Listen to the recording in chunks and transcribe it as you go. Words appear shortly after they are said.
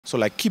So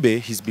like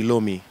Kibe, he's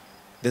below me.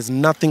 There's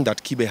nothing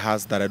that Kibe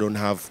has that I don't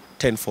have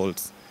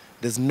tenfold.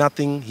 There's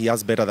nothing he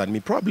has better than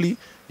me. Probably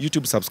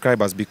YouTube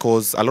subscribers,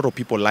 because a lot of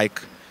people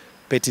like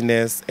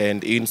pettiness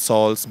and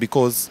insults,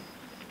 because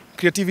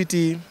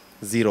creativity,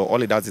 zero.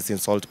 All he does is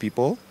insult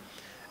people.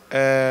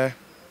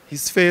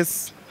 His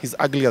face, he's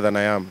uglier than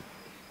I am.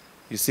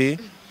 You see?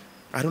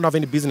 I don't have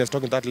any business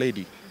talking to that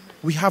lady.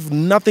 We have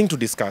nothing to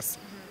discuss.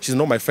 She's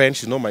not my friend,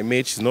 she's not my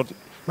mate, she's not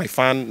my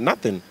fan,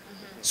 nothing.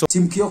 So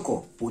Team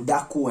Kioko,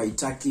 udaku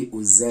haitaki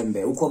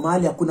uzembe. Uko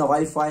mahali hakuna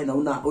wifi na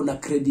una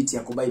credit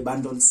ya kubuy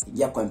bundles,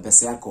 ingia kwa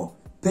M-Pesa yako.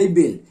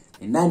 Paybill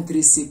ni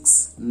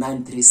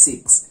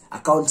 936936.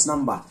 Account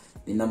number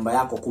ni namba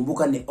yako.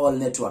 Kumbuka ni all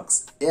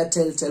networks.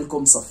 Airtel,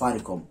 Telcom,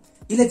 Safaricom.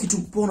 Ile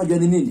kitu poa unajua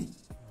ni nini?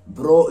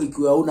 Bro,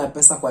 ikiwa una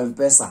pesa kwa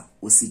M-Pesa,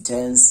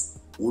 usitense,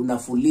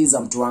 unafuliza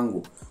mtu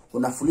wangu.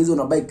 Unafuliza,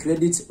 unabuy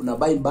credit,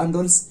 unabuy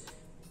bundles,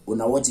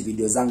 unawatch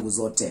video zangu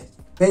zote.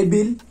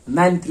 Paybill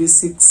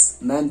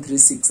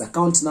 936936.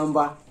 Account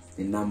number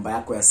ni namba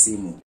yako ya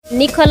simu.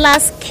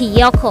 Nicholas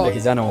Kioko. Ile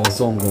kijana wa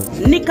uzongo.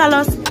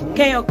 Nicholas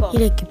Kioko.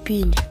 Ile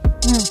kipindi.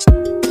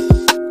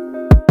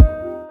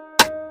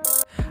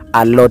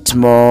 A lot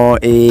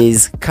more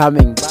is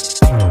coming back.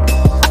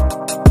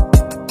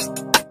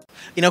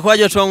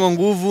 Inakuwaje watu wangu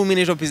nguvu, mimi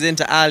naitwa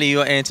presenter Ali,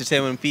 your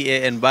entertainment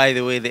PA, and by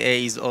the way the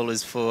A is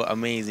always for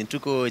amazing.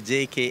 Tuko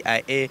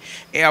JKIA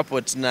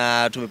airport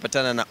na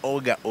tumepatana na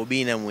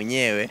Obina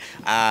mwenyewe.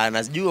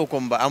 Najua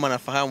kwamba ama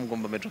nafahamu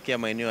kwamba ametokea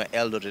maeneo ya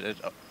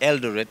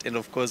Eldoret, and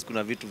of course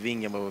kuna vitu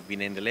vingi ambavyo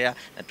vinaendelea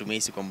na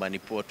tumehisi kwamba ni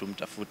poa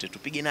tumtafute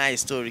tupige naye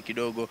story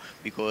kidogo,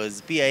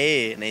 because pia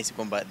yeye nahisi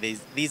kwamba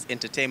this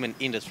entertainment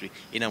industry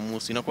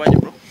inamhusu. Inakuwaje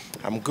bro?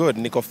 I'm good.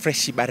 Niko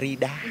fresh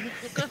barida.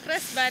 Niko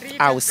fresh barida.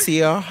 Au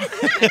sio?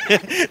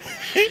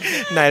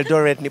 Na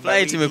Eldoret ni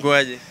flight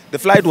imekuwaje? The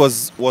flight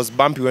was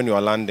bumpy when you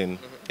were landing,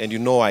 and you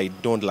know I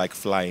don't like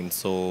flying,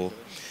 so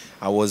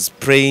I was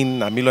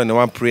praying a million and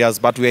one prayers,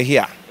 but we're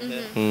here.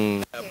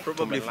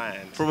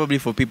 Probably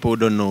for people who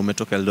don't know,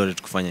 umetoka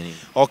Eldoret kufanya nini?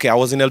 Okay, I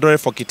was in Eldoret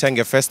for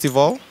Kitenge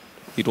Festival.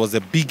 It was the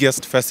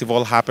biggest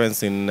festival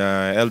happens in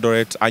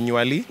Eldoret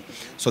annually.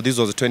 So this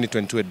was the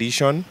 2022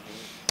 edition.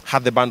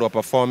 Had the band were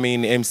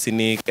performing, MC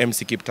Nick,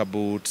 MC Keep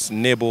Taboot,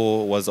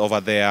 Nebo was over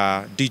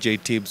there, DJ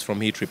Tibbs from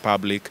Hit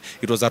Republic.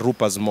 It was a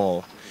Rupa's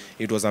Mall.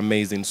 It was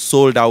amazing.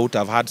 Sold out.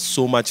 I've had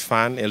so much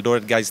fun.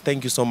 Eldoret guys,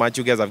 thank you so much.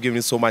 You guys have given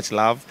me so much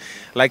love.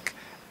 Like,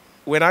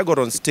 when I got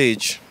on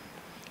stage,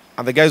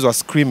 and the guys were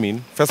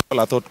screaming, first of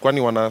all I thought,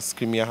 kwani wana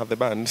scream here, have the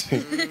band?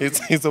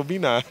 it's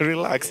Obina,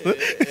 relax.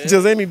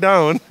 Just any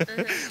down.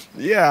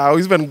 Yeah, I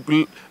was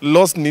even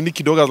lost Nini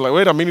Kidoga. I was like,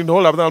 wait a minute,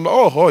 hold up. I'm like,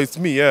 oh, it's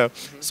me, yeah.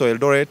 So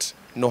Eldoret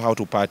know how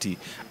to party.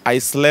 I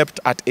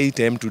slept at 8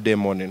 a.m. today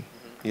morning.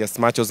 Yes,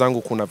 macho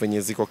zangu kuna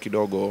venye ziko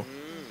kidogo.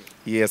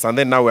 Yes, and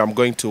then now I'm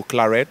going to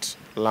Claret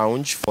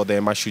Lounge for the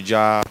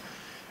Mashujaa,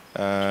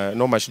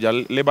 no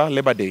Mashujaa,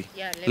 Labor Day.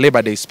 Yeah,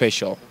 Labor Day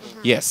special.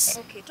 Yes.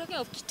 Okay, talking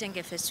of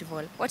Kitenge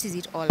Festival, what is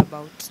it all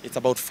about? It's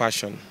about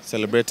fashion,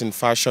 celebrating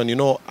fashion. You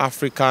know,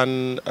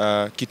 African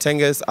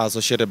Kitenges are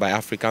associated by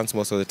Africans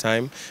most of the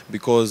time,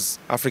 because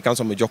Africans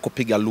wamejua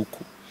kupiga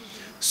luku.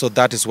 So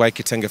that is why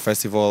Kitenge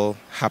Festival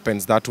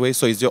happens that way.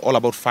 So it's all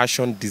about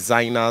fashion,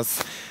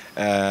 designers,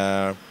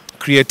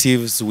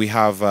 creatives. We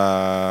have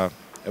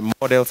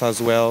models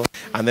as well.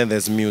 And then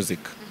there's music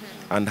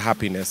and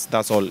happiness.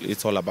 That's all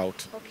it's all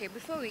about. Okay,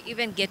 before we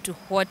even get to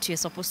what you're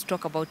supposed to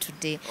talk about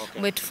today,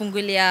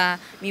 umetufungulia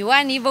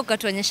miwani hivyo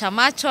ukatuonyesha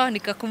macho,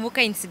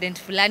 nikakumbuka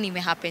incident fulani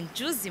imehappen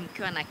juzi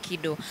mkiwa na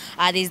Kido.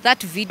 There's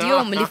that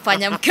video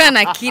mlifanya mkiwa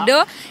na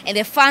Kido, and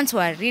the fans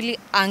were really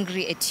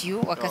angry at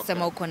you.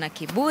 Wakasema uko na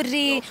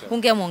kiburi,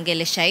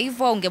 ungemuongelesha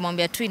hivyo,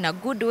 ungemwambia tu in a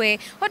good way.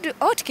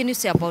 What can you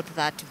say about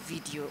that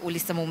video?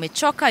 Ulisema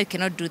umechoka, you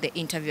cannot do the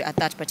interview at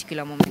that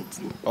particular moment.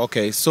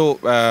 Okay, so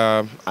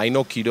I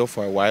know Kido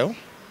for a while.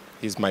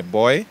 He's my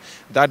boy.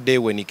 That day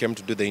when he came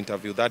to do the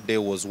interview, that day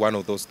was one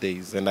of those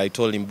days. And I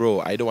told him, bro,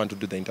 I don't want to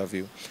do the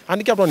interview. And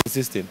he kept on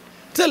insisting.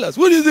 Tell us,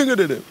 what do you think of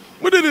it?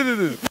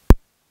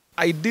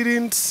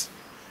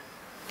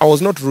 I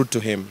was not rude to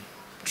him.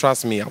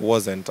 Trust me, I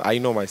wasn't. I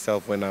know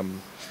myself when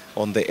I'm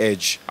on the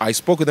edge. I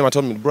spoke with him, I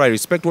told him, bro, I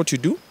respect what you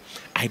do.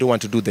 I don't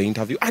want to do the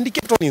interview. And he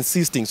kept on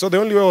insisting. So the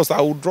only way was I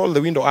would roll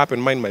the window up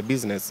and mind my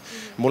business.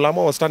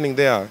 Mulama was standing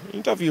there.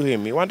 Interview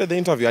him. He wanted the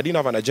interview. I didn't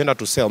have an agenda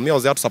to sell. Me, I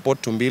was there to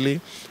support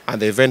Tumbili.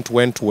 And the event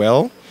went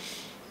well.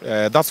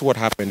 That's what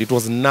happened. It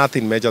was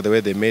nothing major the way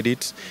they made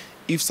it.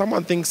 If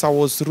someone thinks I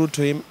was rude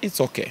to him, it's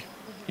okay.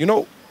 You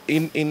know,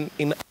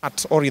 in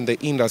art or in the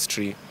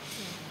industry,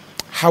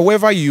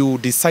 however you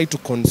decide to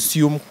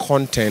consume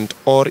content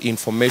or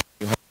information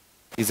you have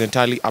is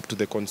entirely up to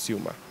the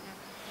consumer.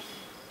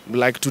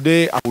 Like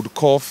today, I would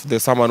cough,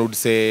 there's someone who would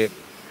say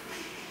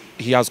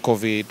he has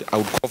COVID. I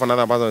would cough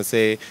another person and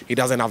say he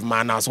doesn't have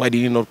manners, why did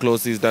he not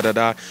close this, da da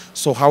da.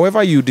 So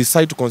however you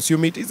decide to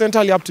consume it, it's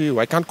entirely up to you.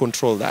 I can't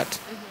control that.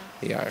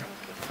 Yeah.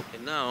 And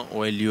Now,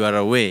 while you are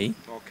away,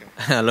 Okay.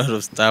 a lot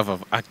of stuff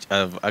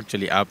have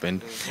actually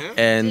happened.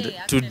 And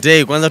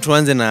today, kwanza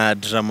tuanze na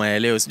drama ya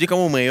leo. Sijui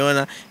kama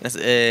umeiona,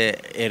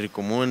 Eric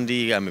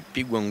Omondi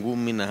amepigwa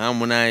ngumi na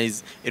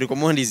Harmonize. Eric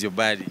Omondi is your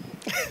buddy.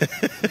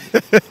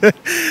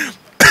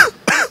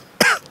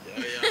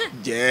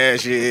 Yeah,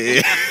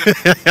 shit.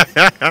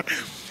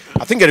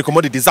 I think Eric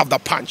Omondi deserved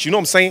that punch. You know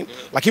what I'm saying?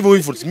 Like, even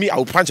if it's me, I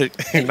would punch it.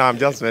 No, I'm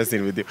just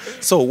messing with you.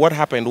 So what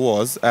happened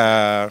was,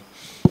 I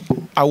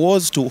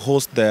was to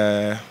host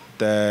the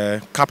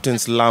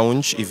Captain's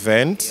Lounge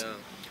event.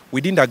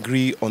 We didn't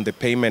agree on the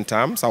payment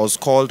terms. I was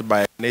called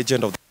by an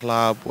agent of the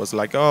club. Was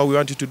like, oh, we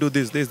want you to do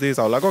this.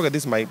 I was like, okay,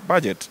 this is my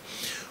budget.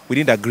 We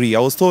didn't agree. I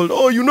was told,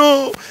 oh, you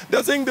know,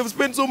 they're saying they've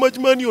spent so much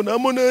money on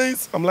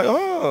Harmonize. I'm like,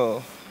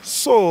 oh.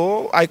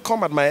 So I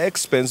come at my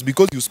expense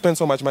because you spend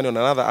so much money on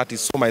another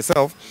artist. So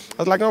myself,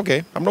 I was like,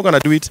 okay, I'm not going to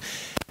do it.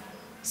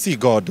 See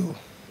God, though.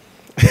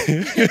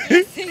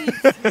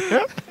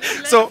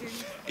 So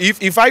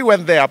if I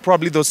went there,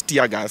 probably those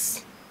tear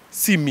gas.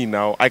 See me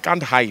now, I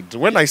can't hide.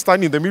 When I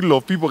stand in the middle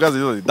of people, guys,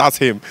 that's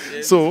him.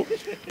 So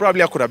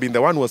probably I could have been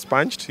the one who was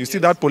punched. You see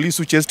that police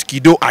who chased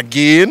Kido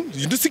again?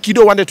 You see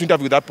Kido wanted to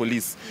interview that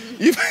police.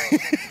 If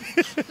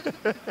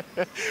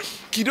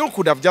Kido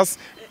could have just...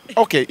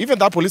 Okay, even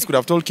that police could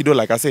have told Kido,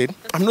 like I said,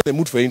 I'm not in the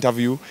mood for an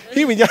interview.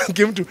 He just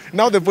came to...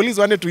 Now the police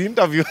wanted to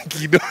interview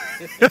Kido.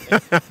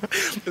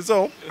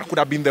 So I could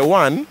have been the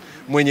one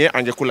mwenye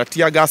angekula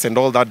tear gas and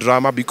all that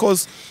drama,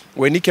 because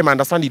when he came, I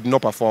understand he did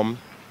not perform.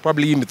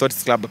 Probably he thought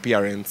his club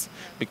appearance,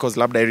 because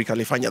labda Eric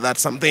alifanya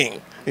that's something,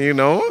 you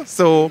know?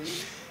 So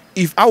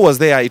if I was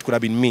there, it could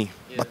have been me.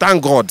 Yeah. But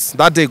thank God,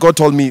 that day God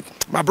told me,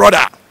 my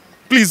brother,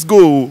 please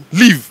go,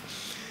 leave.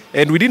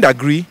 And we didn't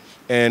agree.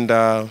 And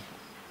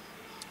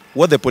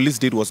what the police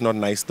did was not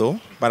nice though.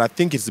 But I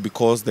think it's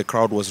because the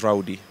crowd was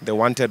rowdy. They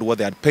wanted what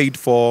they had paid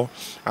for,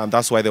 and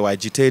that's why they were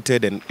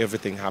agitated and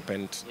everything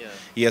happened. Yeah.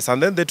 Yes,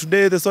 and then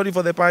today, the sorry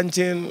for the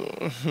punching.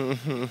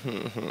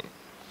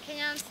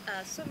 Kenyans,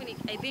 so many,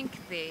 I think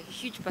the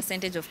huge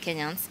percentage of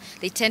Kenyans,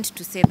 they tend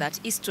to say that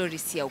hii story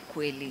si ya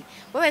ukweli.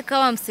 Wewe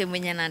kama mse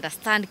mwenye na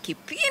understand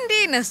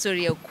kipindi na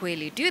story ya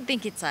ukweli, do you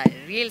think it's a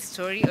real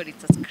story or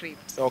it's a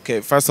script?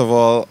 Okay, first of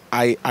all,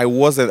 I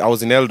was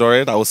in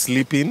Eldoret, I was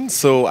sleeping,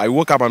 so I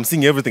woke up, I'm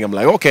seeing everything, I'm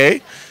like,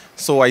 okay.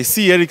 So I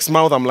see Eric's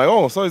mouth, I'm like,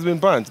 oh, so he's been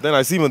punched. Then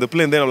I see him on the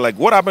plane, then I'm like,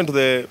 what happened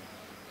to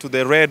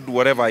the red,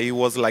 whatever, he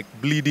was like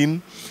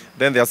bleeding.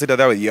 Then they're sitting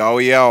there with yo,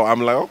 yo.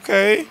 I'm like,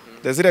 okay.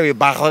 They sit there with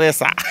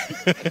Bahresa.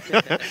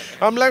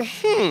 I'm like,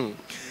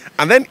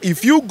 And then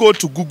if you go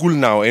to Google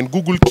now and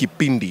Google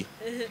Kipindi,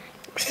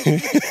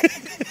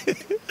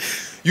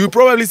 you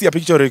probably see a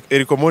picture of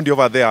Eric Omondi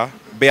over there,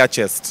 bare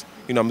chest.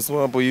 You know,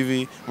 msimama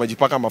hivi,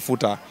 majipaka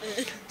mafuta.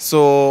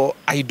 So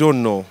I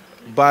don't know.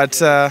 But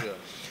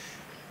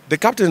the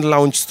Captain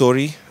Lounge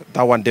story,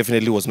 that one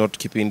definitely was not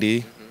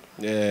Kipindi.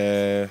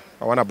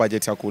 I want a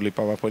budget ya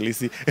kulipa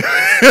mapolisi.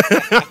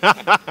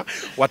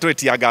 Watoe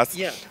tear gas.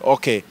 Yeah.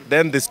 Okay.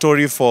 Then the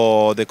story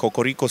for the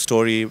Kokoriko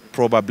story,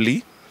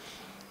 probably.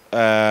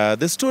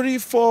 The story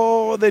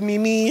for the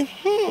Nini,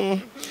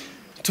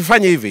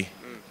 tufanye hivi.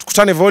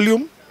 Tukutane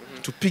volume,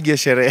 tupige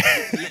sherehe.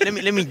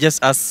 Let me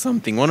just ask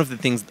something. One of the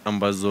things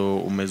ambazo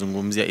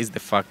umezungumzia is the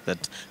fact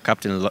that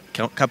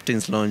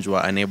Captain's Lounge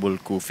were unable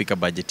kufika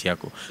budget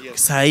yako.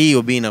 Yes. Saa hii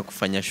Obina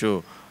kufanya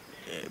show,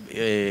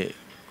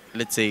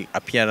 let's say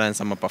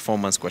appearance ama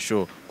performance kwa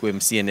show, ku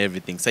MC and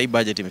everything. Say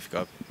budget imefika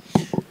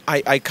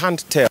wapi? I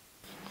can't tell,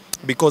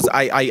 because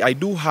I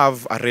do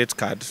have a red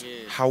card.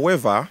 Yeah.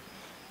 However,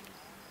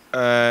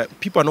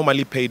 people are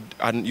normally paid,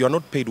 and you're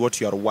not paid what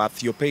you are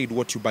worth, you're paid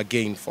what you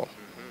bargain for.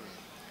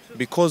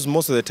 Because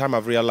most of the time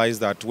I've realized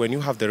that when you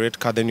have the red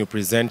card, then you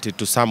present it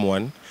to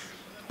someone,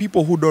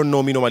 people who don't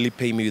know me normally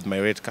pay me with my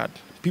red card.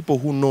 People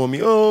who know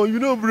me, oh, you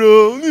know,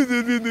 bro,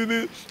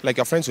 like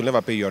your friends will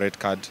never pay your red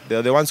card.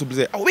 They're the ones who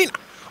say, oh,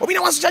 Obina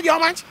wants to charge you how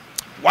much?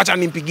 Watch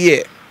an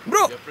impigie.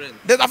 Bro,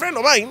 there's a friend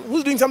of mine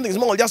who's doing something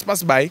small, just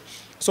pass by.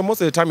 So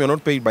most of the time you're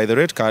not paid by the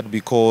red card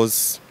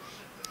because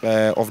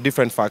of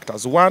different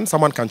factors. One,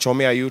 someone can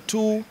chomea you.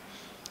 Two,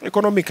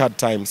 economic hard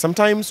time.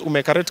 Sometimes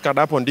make a red card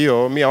up on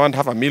deal, me I want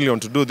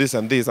 $500,000 to do this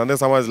and this, and then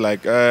someone's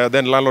like,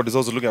 then landlord is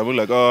also looking at me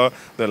like, oh,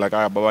 they're like,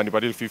 baba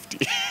nipatie 50.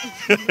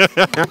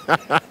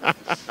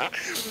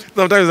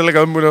 Sometimes they're like,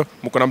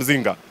 mukona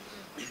mzinga,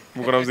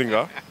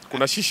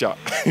 kuna shisha,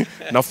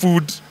 na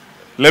food.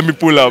 Let me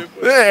pull up.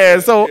 Yeah,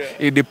 so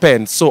it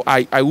depends. So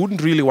I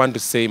wouldn't really want to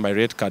say my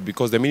red card,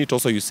 because the minute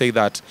also you say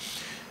that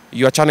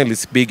your channel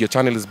is big,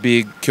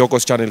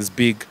 Kyoko's channel is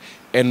big,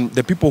 and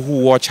the people who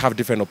watch have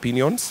different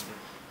opinions,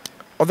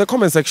 of the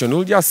comment section,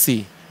 you'll just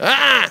see,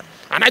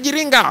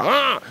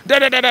 anajiringa,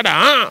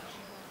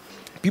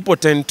 people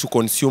tend to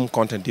consume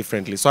content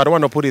differently. So I don't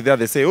want to put it there.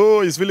 They say,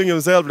 oh, he's feeling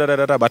himself,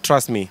 but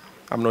trust me,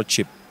 I'm not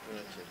cheap.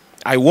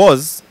 I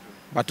was.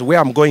 But where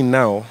I'm going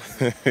now,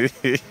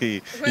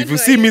 if you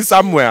see me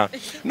somewhere,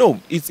 no,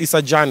 it's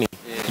a journey.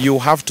 Yeah. You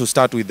have to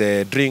start with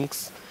the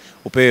drinks.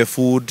 upewe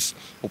food,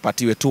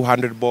 upatiwe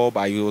 200 bob.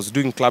 I was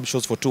doing club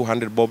shows for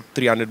 200 bob,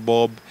 300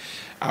 bob.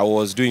 I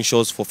was doing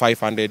shows for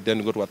 500, then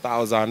you go to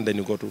 1,000, then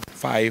you go to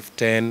 5,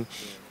 10.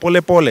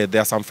 Pole pole,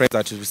 there are some friends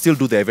that still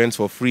do the events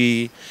for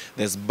free.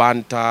 There's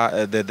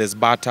banter, there's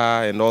barter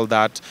and all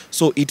that.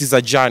 So it is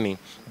a journey.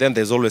 Then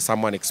there's always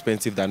someone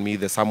expensive than me.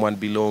 There's someone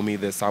below me.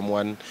 There's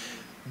someone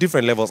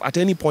different levels. At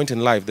any point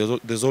in life,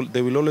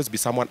 there will always be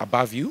someone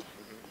above you.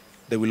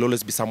 There will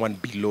always be someone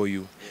below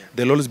you.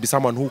 There will always be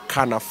someone who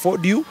can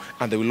afford you,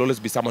 and there will always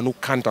be someone who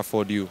can't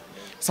afford you.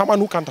 Someone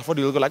who can't afford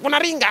you will go like,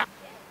 "Unaringa."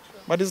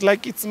 But it's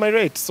like, it's my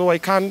rate, so I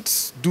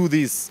can't do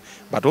this.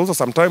 But also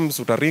sometimes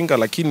utaringa,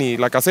 lakini,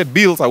 like I said,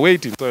 bills are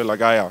waiting. So you're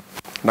like, aya,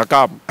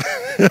 nakam.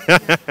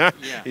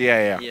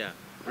 Yeah.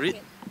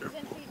 Recently,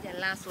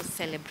 Jalas was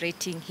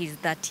celebrating his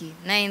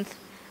 39th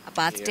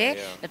birthday.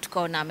 Na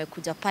tukaona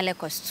amekuja pale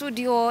kwa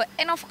studio.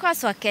 And of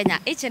course, wa Kenya,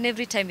 each and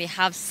every time they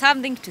have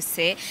something to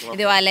say.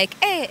 They were like,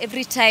 hey,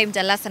 every time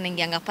Jalas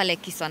anaingianga pale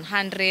Kiss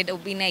 100,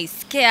 Obina is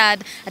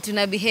scared.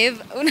 Atuna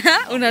behave,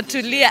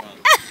 unatulia.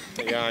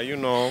 Yeah, you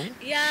know.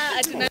 Yeah,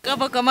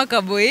 atunakapa kama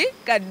kaboy,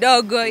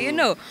 kadogo, you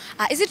know.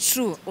 Is it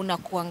true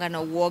unakuanga na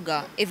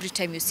uoga every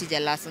time you see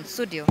Jalas in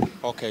studio?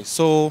 Okay,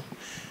 so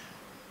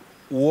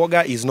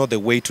uoga is not the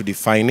way to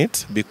define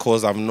it,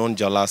 because I've known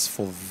Jalas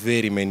for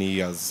very many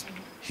years.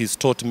 He's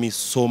taught me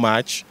so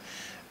much.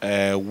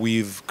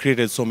 We've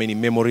created so many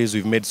memories.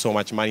 We've made so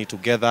much money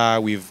together.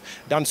 We've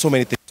done so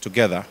many things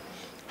together.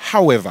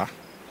 However,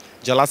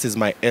 Jalas is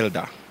my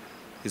elder.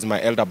 He's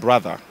my elder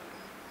brother.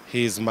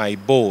 He's my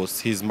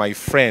boss, he's my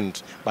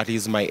friend, but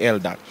he's my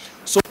elder.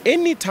 So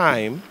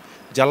anytime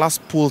Jalas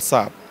pulls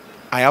up,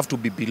 I have to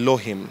be below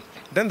him.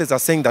 Then there's a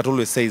saying that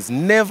always says,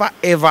 never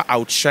ever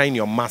outshine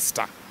your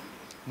master.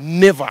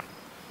 Never.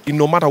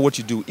 No matter what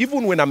you do.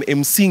 Even when I'm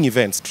emceeing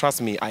events,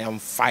 trust me, I am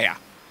fire.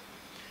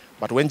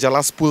 But when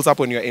Jalas pulls up,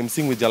 when you're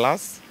emceeing with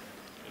Jalas,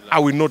 I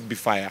will not be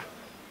fire.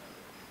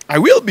 I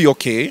will be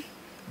okay,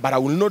 but I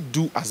will not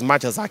do as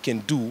much as I can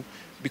do,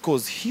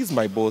 because he's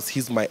my boss,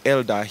 he's my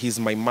elder, he's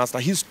my master.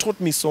 He's taught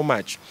me so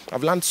much.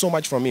 I've learned so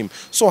much from him.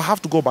 So I have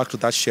to go back to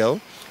that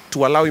shell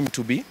to allow him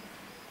to be.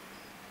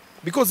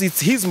 Because it's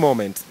his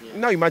moment. Yeah.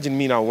 Now imagine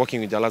me now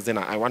working with Jalas, then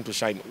I want to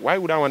shine. Why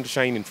would I want to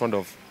shine in front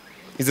of?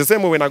 It's the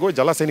same way when I go with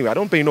Jalas anyway. I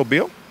don't pay no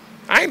bill.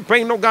 I ain't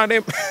paying no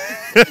goddamn.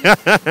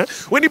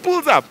 When he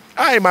pulls up,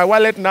 my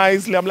wallet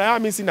nicely. I'm like,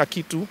 I'm missing a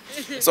key too.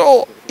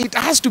 So it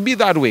has to be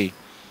that way.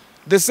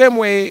 The same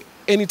way,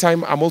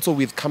 anytime I'm also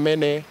with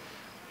Kamene,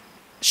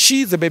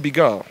 she's a baby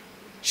girl.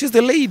 She's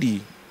the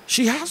lady.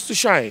 She has to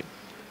shine.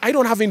 I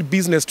don't have any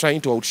business trying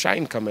to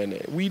outshine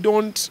Kamene. We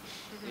don't.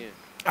 Yeah.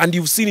 And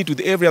you've seen it with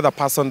every other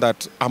person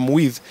that I'm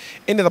with.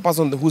 Any other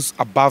person who's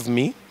above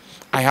me,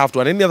 I have to.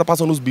 And any other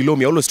person who's below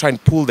me, I always try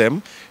and pull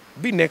them,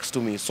 be next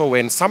to me. So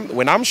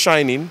when I'm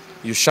shining,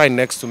 you shine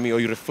next to me, or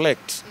you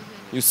reflect.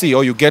 You see,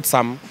 or you get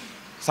some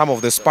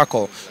of the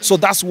sparkle. So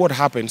that's what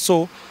happens.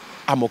 So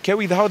I'm okay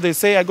with how they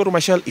say I go to my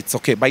shell. It's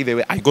okay. By the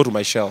way, I go to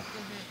my shell.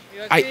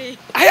 I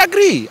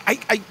agree.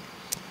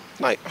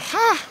 Like,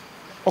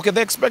 okay,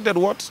 they expected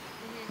what?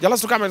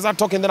 Jalas to come and start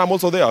talking, then I'm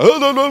also there.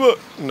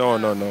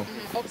 No.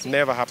 Okay. It's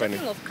never happening.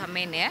 Speaking of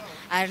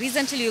Kamene,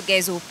 recently you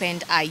guys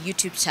opened a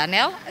YouTube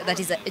channel that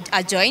is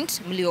a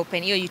joint. Mli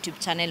open your YouTube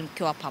channel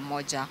mkiwa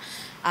pamoja.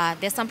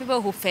 There's some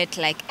people who felt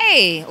like,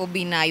 hey,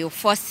 Obina, you're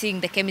forcing,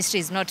 the chemistry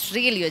is not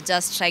real, you're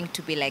just trying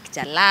to be like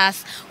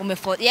Jalas.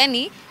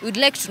 Yani, we'd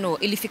like to know,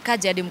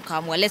 ilifikaje hadi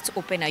mkaamua, let's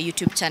open a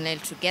YouTube channel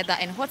together,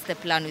 and what's the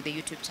plan with the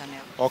YouTube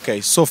channel?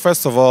 Okay, so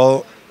first of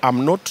all,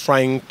 I'm not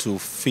trying to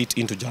fit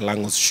into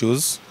Jalango's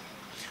shoes.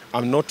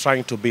 I'm not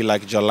trying to be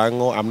like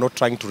Jalango. I'm not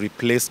trying to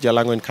replace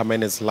Jalango in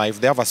Kamene's life.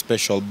 They have a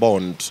special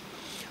bond.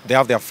 They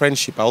have their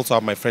friendship. I also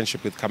have my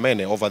friendship with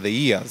Kamene over the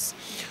years.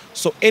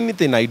 So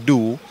anything I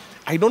do,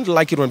 I don't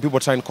like it when people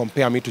try and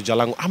compare me to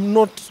Jalango. I'm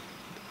not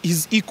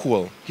his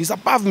equal. He's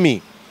above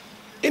me.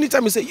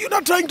 Anytime you say, you're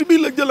not trying to be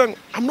like Jalango,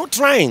 I'm not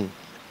trying.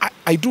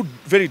 I do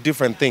very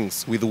different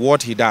things with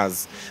what he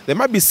does. There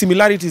might be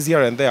similarities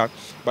here and there,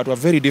 but we're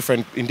very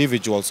different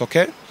individuals,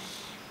 okay?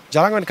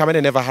 Jalango and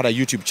Kamene never had a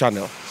YouTube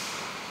channel,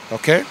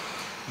 okay?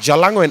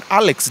 Jalango and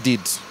Alex did,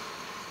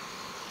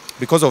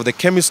 because of the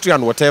chemistry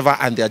and whatever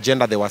and the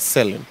agenda they were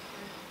selling.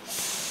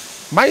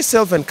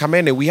 Myself and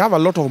Kamene, we have a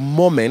lot of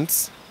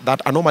moments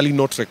that are normally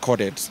not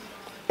recorded.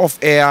 Off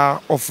air,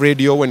 off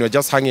radio, when you're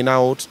just hanging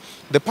out.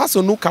 The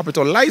person who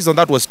capitalized on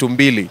that was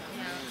Tumbili.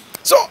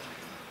 So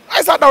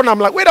I sat down and I'm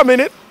like, wait a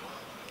minute.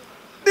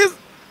 This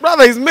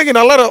brother is making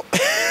a lot of...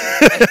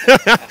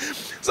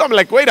 So I'm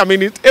like, wait a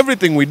minute.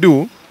 Everything we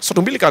do, so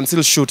Tumbili can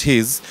still shoot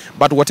his,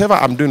 but whatever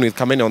I'm doing with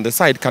Kamene on the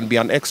side can be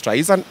an extra.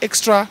 It's an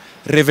extra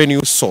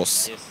revenue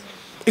source. Yes.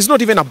 It's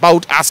not even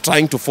about us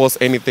trying to force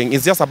anything.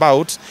 It's just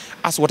about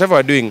us, whatever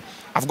we're doing.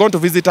 I've gone to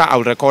visit her,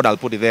 I'll record, I'll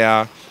put it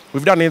there.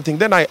 We've done anything.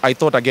 Then I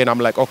thought again, I'm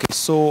like, okay,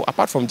 so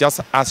apart from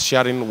just us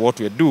sharing what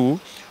we do,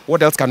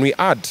 what else can we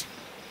add?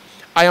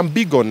 I am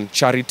big on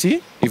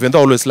charity, even though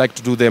I always like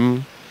to do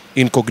them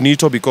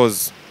incognito,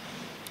 because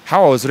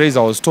how I was raised,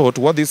 I was taught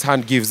what this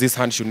hand gives, this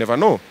hand should never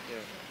know. Yeah.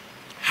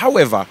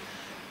 However,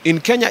 In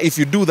Kenya, if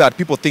you do that,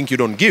 people think you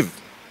don't give.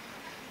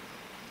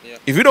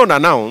 If you don't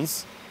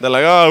announce, they're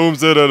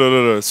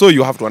like, so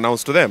you have to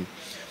announce to them.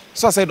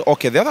 So I said,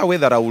 okay, the other way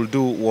that I will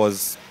do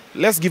was,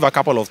 let's give a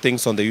couple of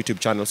things on the YouTube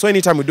channel. So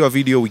anytime we do a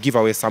video, we give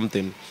away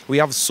something. We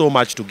have so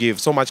much to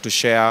give, so much to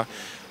share.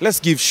 Let's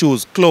give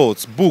shoes,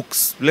 clothes,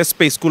 books. Let's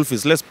pay school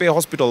fees. Let's pay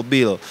hospital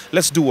bill.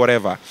 Let's do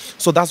whatever.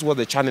 So that's what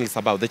the channel is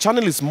about. The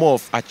channel is more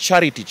of a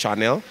charity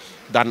channel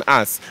than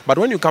us. But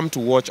when you come to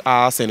watch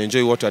us and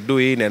enjoy what we're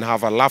doing and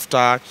have a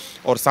laughter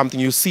or something,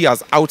 you see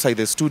us outside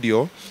the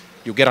studio,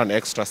 you get an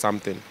extra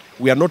something.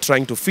 We are not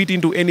trying to fit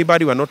into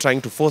anybody. We're not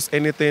trying to force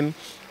anything.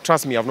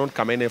 Trust me, I've known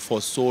Kamene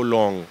for so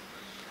long.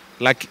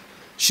 Like,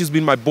 she's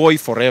been my boy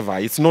forever.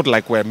 It's not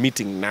like we're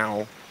meeting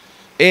now.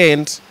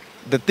 And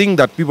the thing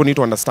that people need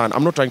to understand,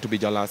 I'm not trying to be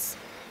jealous.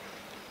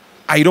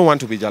 I don't want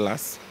to be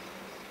jealous.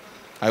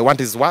 I want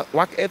his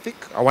work ethic.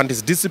 I want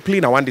his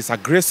discipline. I want his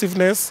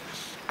aggressiveness.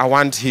 I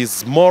want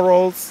his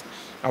morals.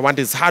 I want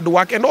his hard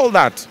work and all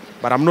that.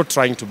 But I'm not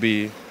trying to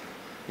be,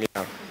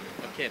 yeah.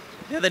 Okay.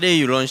 The other day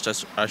you launched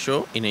a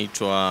show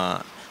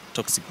inaitwa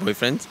Toxic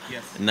Boyfriends.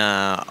 Yes.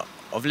 Na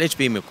of late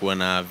pia imekuwa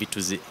na vitu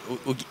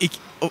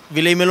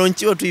vile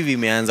imelaunchiwa tu hivi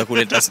imeanza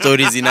kuleta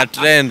stories ina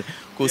trend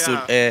kuhusu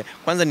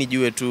kwanza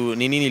nijue tu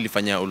ni nini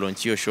ilifanya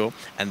ulaunchio show,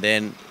 and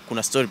then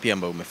kuna story pia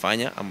ambayo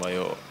umefanya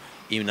ambayo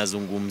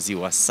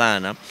inazungumziwa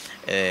sana,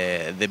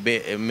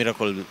 the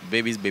Miracle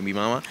Babies baby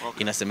mama.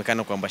 Okay.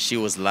 Inasemekana kwamba she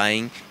was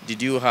lying.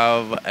 Did you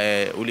have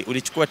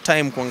ulichukua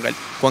time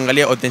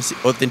kuangalia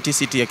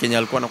authenticity ya Kenya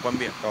alikuwa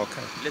anakuambia?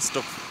 Okay. Let's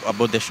talk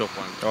about the show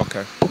kwanza.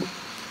 Okay.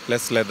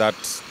 Let's let that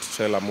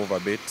trailer move a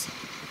bit.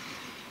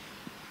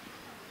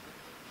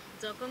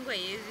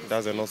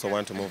 Doesn't also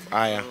want to move.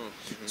 Yeah.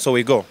 So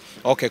we go.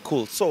 Okay,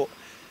 cool. So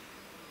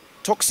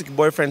Toxic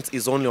Boyfriends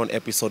is only on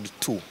episode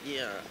 2.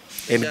 Yeah.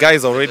 And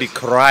guys already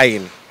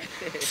crying.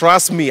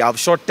 Trust me, I've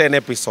shot 10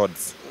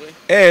 episodes.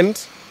 And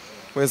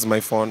where's my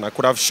phone? I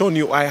could have shown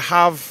you. I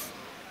have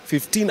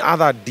 15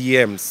 other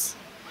DMs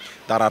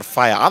that are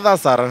fire.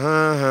 Others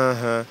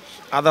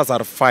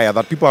are fire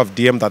that people have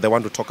DM'd that they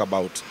want to talk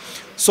about.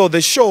 So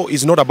the show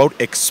is not about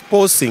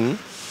exposing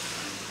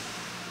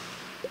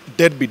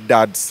deadbeat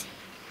dads.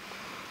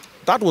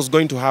 That was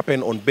going to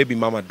happen on Baby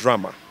Mama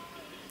Drama,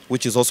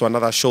 which is also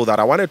another show that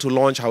I wanted to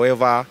launch.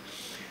 However,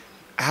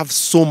 I have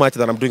so much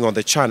that I'm doing on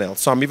the channel.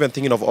 So I'm even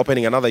thinking of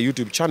opening another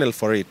YouTube channel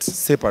for it,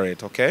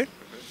 separate, okay?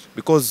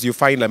 Because you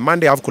find like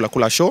Monday I have Kula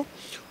Kula Show.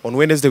 On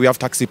Wednesday we have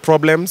Taxi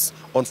Problems.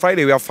 On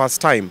Friday we have First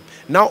Time.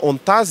 Now on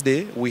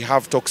Thursday we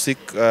have Toxic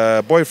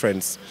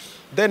Boyfriends.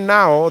 Then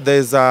now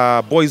there's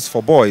Boys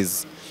for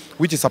Boys,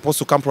 which is supposed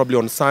to come probably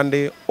on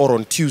Sunday or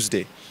on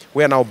Tuesday,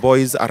 where now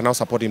boys are now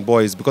supporting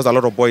boys because a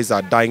lot of boys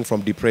are dying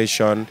from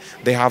depression.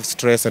 They have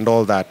stress and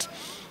all that.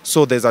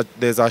 So there's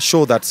a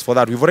show that's for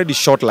that. We've already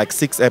shot like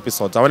 6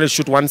 episodes. I want to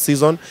shoot 1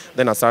 season,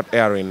 then I start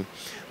airing.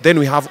 Then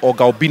we have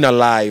Obina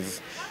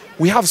Live.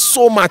 We have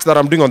so much that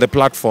I'm doing on the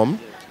platform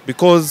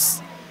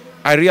because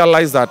I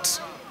realized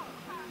that,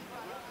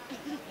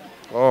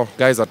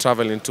 guys are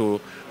traveling to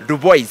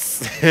Dubai.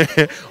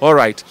 All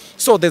right.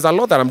 So there's a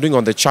lot that I'm doing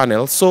on the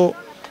channel. So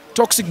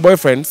Toxic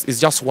Boyfriends is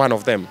just one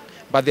of them.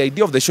 But the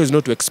idea of the show is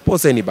not to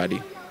expose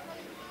anybody.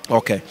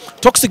 Okay.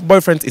 Toxic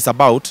Boyfriends is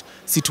about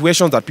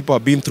situations that people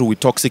have been through with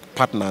toxic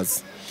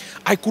partners.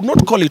 I could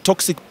not call it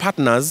Toxic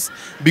Partners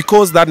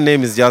because that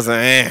name is just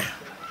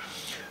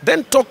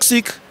Then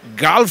Toxic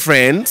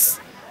Girlfriends,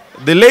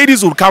 the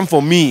ladies will come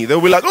for me.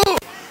 They'll be like, oh,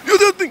 you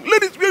don't think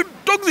ladies, we're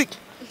toxic.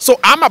 So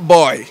I'm a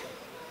boy.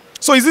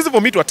 So it's easy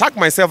for me to attack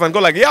myself and go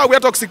like, yeah, we're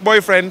toxic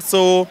boyfriends.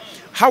 So,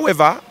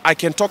 however, I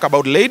can talk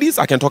about ladies,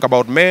 I can talk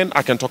about men,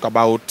 I can talk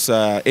about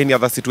any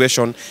other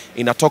situation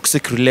in a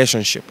toxic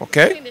relationship,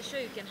 okay? In the show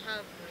you can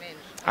have men.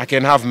 I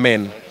can have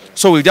men.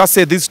 So we'll just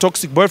say these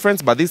toxic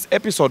boyfriends, but this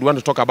episode we want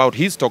to talk about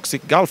his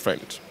toxic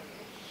girlfriend.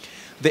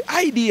 The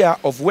idea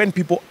of when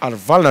people are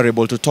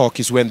vulnerable to talk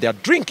is when they're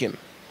drinking.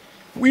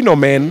 We know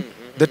men,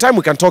 the time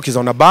we can talk is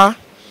on a bar.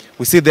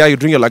 We sit there, you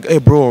drink, you're like, hey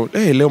bro,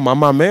 hey little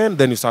mama, man.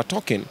 Then you start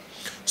talking.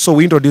 So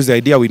we introduce the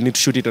idea we need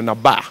to shoot it in a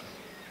bar.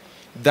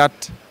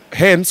 That,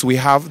 hence, we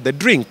have the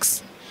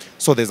drinks.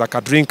 So there's like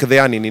a drink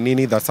there,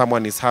 nini, that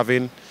someone is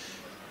having.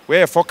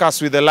 Where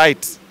focus with the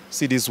light.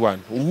 See this one.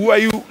 Who are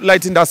you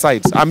lighting that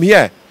side? I'm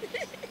here.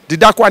 The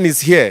dark one is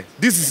here.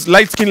 This is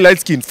light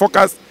skin,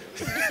 focus.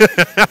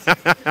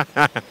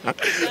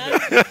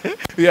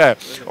 Yeah.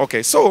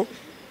 Okay, so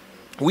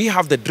we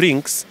have the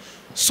drinks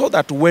so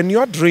that when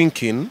you're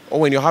drinking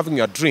or when you're having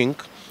your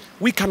drink,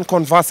 we can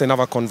converse and have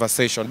a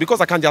conversation.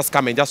 Because I can't just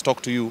come and just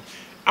talk to you.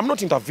 I'm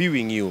not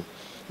interviewing you.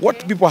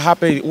 What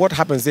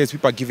happens there is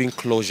people are giving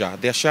closure.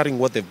 They're sharing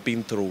what they've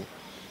been through.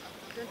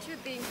 Don't you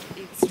think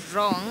it's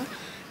wrong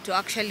to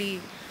actually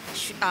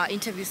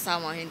interview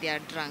someone when they are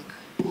drunk?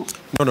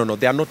 No.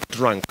 They are not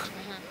drunk.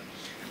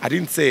 I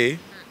didn't say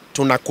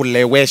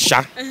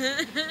tunakulewesha.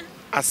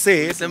 I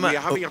said Sema- we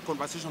are having a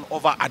conversation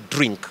over a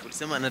drink.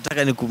 Ulisema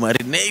nataka ni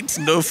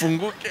kumarinate ndo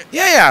ufunguke.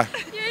 Yeah.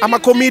 I'm a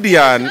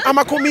comedian.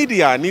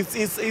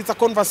 It's a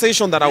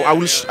conversation that I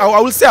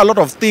will say a lot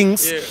of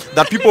things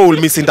that people will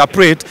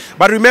misinterpret.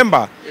 But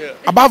remember,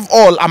 above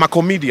all, I'm a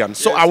comedian.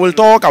 So I will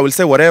talk, I will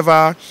say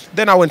whatever.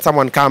 Then when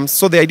someone comes,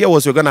 so the idea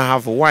was we're going to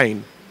have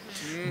wine.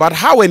 But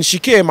how when she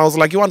came, I was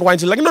like, you want wine?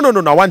 She's like, no,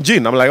 I want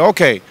gin. I'm like,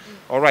 okay.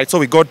 All right. So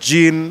we got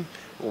gin.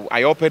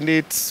 I opened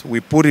it. We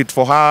put it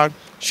for her.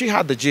 She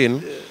had the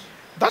gin.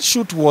 That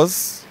shoot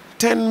was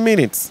 10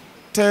 minutes.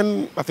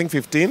 10, I think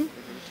 15.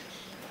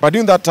 But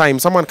during that time,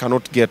 someone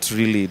cannot get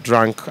really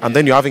drunk. And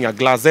then you're having a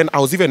glass. Then I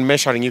was even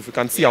measuring. If you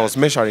can see, I was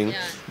measuring.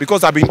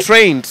 Because I've been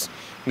trained.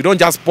 You don't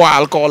just pour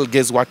alcohol,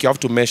 guesswork. You have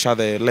to measure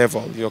the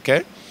level.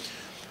 Okay?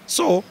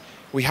 So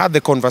we had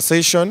the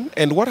conversation.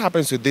 And what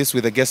happens with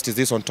the guest is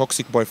this on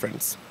toxic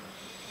boyfriends.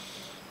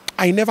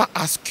 I never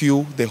ask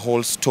you the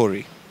whole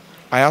story.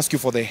 I ask you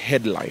for the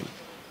headline.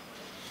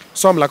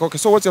 So I'm like, okay,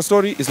 so what's your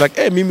story? It's like,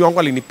 hey, mimi wangu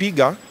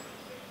alinipiga.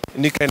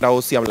 Nikaenda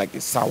hosi. I'm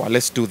like, sawa,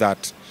 let's do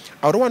that.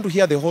 I don't want to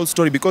hear the whole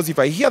story because if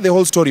I hear the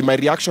whole story, my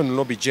reaction will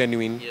not be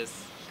genuine.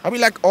 Yes. I'll be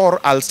like, or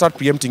I'll start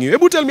preempting you.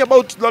 Ebu tell me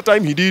about that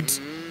time he did.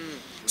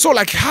 So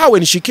like her,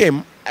 when she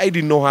came, I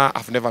didn't know her.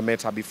 I've never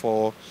met her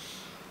before.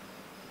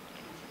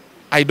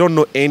 I don't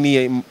know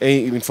any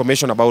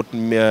information about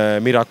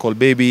Miracle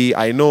Baby.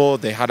 I know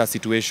they had a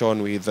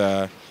situation with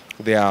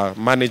their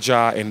manager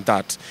and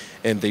that.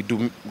 And they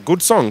do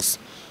good songs.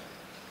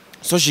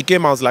 So she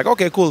came, I was like,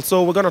 okay, cool.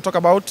 So we're going to talk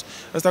about,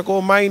 I was like,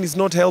 oh, mine is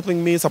not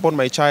helping me support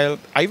my child.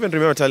 I even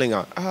remember telling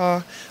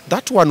her,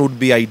 that one would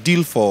be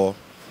ideal for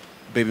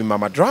baby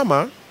mama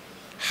drama.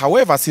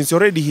 However, since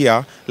you're already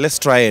here, let's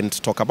try and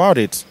talk about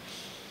it.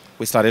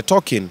 We started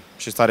talking.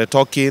 She started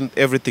talking.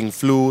 Everything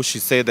flew. She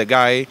said the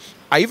guy.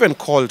 I even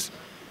called.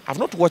 I've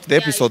not watched the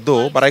episode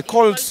though, but I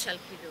called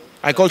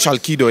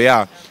Shalkido,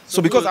 yeah.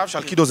 So because I have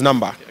Shalkido's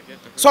number.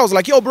 So I was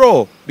like, yo,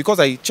 bro, because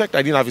I checked,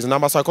 I didn't have his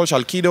number. So I called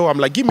Shalkido. I'm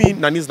like, give me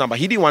Nani's number.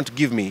 He didn't want to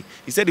give me.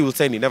 He said he will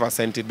send. He never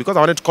sent it. Because I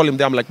wanted to call him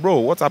there. I'm like, bro,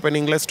 what's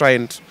happening? Let's try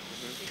and...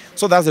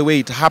 So that's the way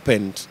it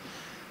happened.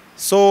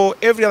 So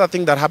every other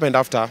thing that happened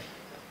after,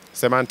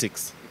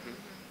 semantics.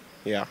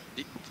 Yeah.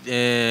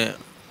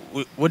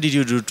 What did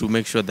you do to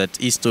make sure that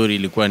his story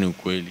ilikuwa ni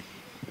ukweli?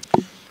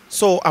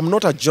 So I'm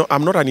not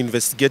an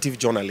investigative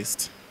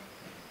journalist.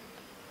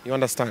 You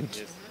understand?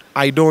 Yes.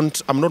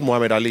 I'm not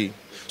Muhammad Ali.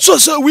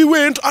 So we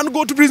went and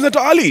go to President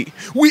Ali.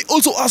 We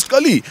also asked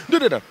Ali.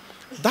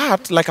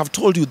 That, like I've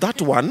told you,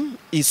 that one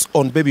is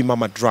on baby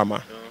mama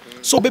drama.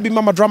 So baby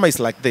mama drama is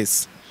like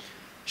this.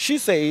 She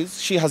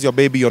says she has your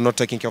baby, you're not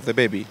taking care of the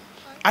baby.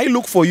 I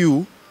look for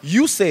you,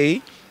 you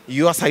say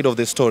your side of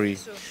the story.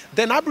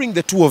 Then I bring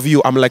the two of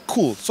you, I'm like,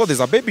 cool. So there's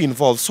a baby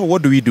involved, so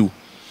what do we do?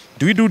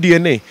 Do we do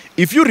DNA?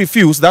 If you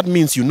refuse, that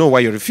means you know why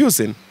you're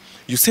refusing.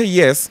 You say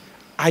yes,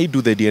 I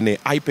do the DNA,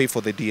 I pay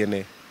for the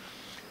DNA.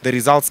 The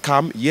results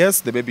come,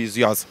 yes, the baby is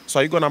yours. So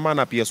are you going to man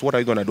up? Yes, what are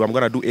you going to do? I'm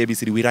going to do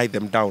ABCD. We write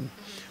them down.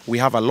 We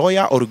have a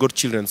lawyer or we go to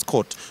children's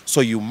court. So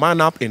you man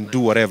up and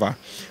do whatever.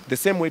 The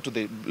same way to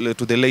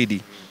the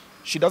lady.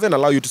 She doesn't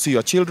allow you to see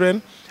your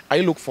children. I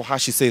look for her,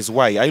 she says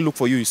why. I look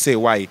for you, you say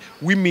why.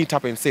 We meet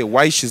up and say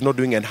why she's not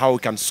doing and how we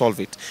can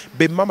solve it.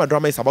 Baby mama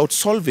drama is about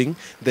solving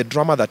the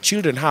drama that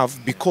children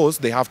have because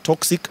they have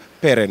toxic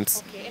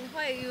parents. Okay, and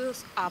why are you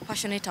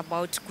passionate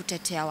about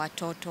kutetea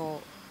watoto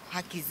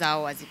haki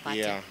zao wazipate?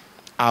 Yeah.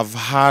 I've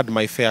had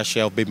my fair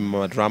share of baby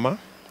mama drama.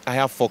 I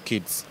have 4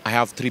 kids. I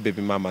have 3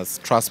 baby mamas.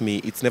 Trust me,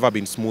 it's never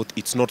been smooth.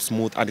 It's not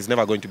smooth and it's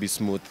never going to be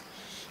smooth.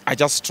 I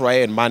just try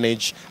and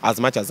manage as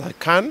much as I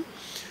can.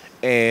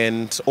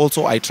 And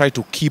also I try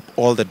to keep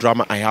all the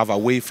drama I have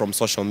away from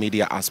social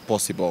media as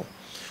possible.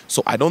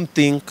 So I don't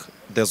think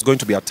there's going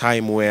to be a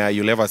time where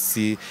you'll ever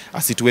see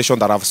a situation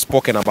that I've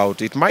spoken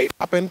about. It might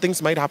happen,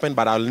 things might happen,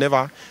 but I'll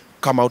never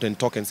come out and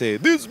talk and say,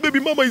 this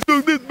baby mama is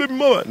doing this, baby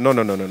mama.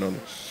 No.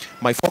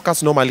 My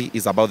focus normally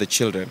is about the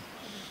children.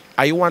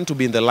 I want to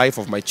be in the life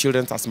of my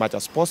children as much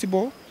as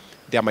possible.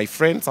 They are my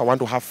friends. I want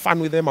to have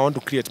fun with them. I want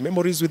to create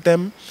memories with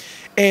them.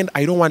 And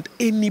I don't want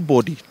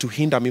anybody to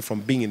hinder me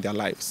from being in their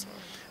lives.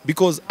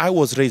 Because I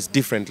was raised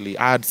differently.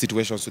 I had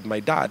situations with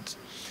my dad.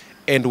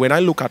 And when I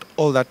look at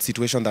all that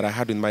situation that I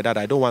had with my dad,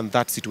 I don't want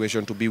that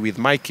situation to be with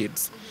my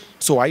kids.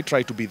 So I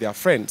try to be their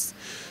friends.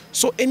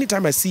 So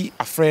anytime I see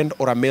a friend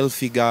or a male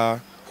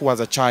figure who has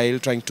a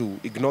child trying to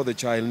ignore the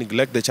child,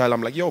 neglect the child,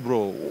 I'm like, yo,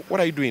 bro, what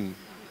are you doing?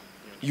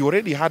 You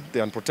already had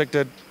the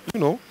unprotected,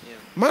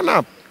 man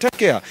up, take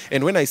care.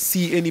 And when I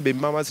see any baby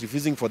mamas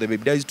refusing for the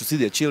baby daddies to see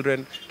their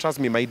children, trust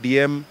me, my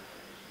DM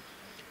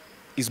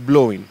is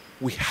blowing.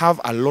 We have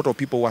a lot of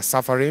people who are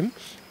suffering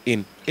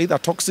in either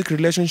toxic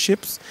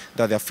relationships,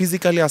 that they're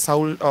physically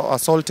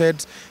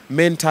assaulted,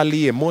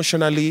 mentally,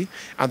 emotionally,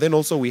 and then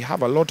also we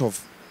have a lot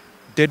of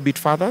deadbeat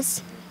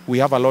fathers. We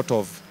have a lot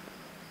of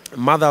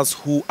mothers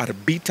who are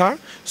bitter,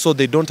 so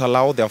they don't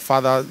allow their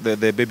father,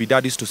 the baby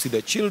daddies, to see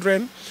their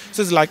children.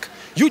 So it's like,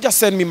 you just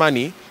send me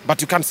money,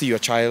 but you can't see your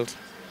child.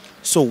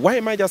 So why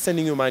am I just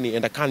sending you money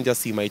and I can't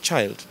just see my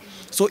child?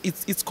 So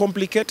it's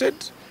complicated.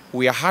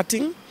 We are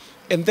hurting.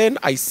 And then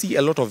I see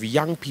a lot of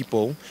young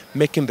people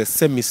making the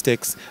same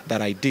mistakes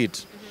that I did.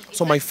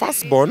 So my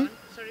firstborn,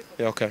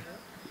 yeah, okay.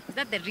 Is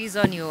that the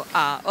reason you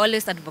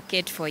always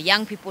advocate for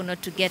young people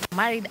not to get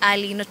married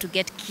early, not to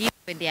get kids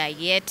when they are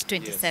yet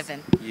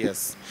 27?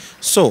 Yes.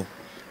 So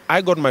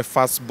I got my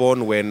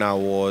firstborn when I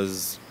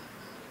was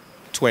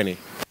 20.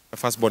 My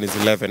firstborn is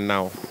 11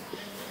 now.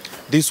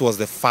 This was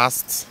the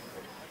first.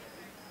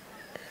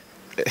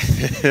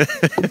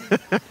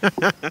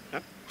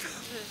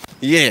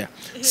 Yeah.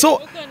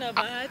 So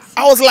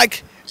I was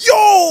like,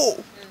 yo,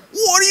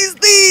 what is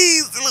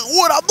this? Like,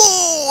 what are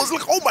those?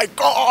 Like, oh my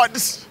God.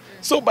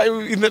 So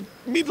in the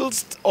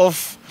midst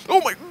of, oh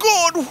my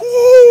God,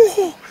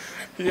 whoo.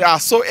 Yeah,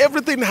 so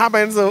everything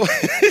happens. So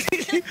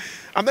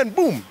and then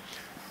boom,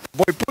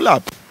 boy pull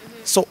up.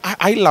 So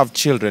I love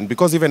children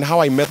because even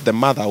how I met the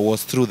mother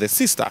was through the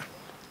sister.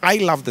 I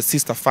loved the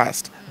sister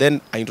first.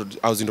 Then I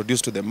was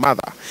introduced to the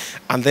mother.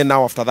 And then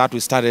now after that,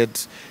 we started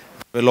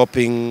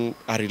developing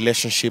a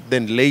relationship.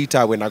 Then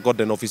later, when I got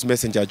the office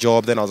messenger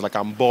job, then I was like,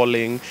 I'm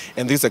balling.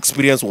 And this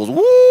experience was,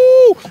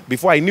 woo!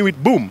 Before I knew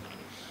it, boom.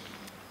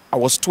 I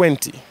was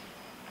 20.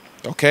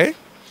 Okay?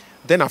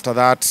 Then after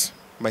that,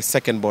 my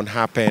second born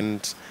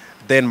happened.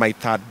 Then my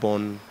third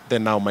born.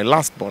 Then now my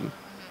last born.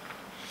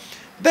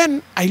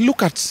 Then I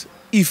look at,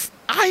 if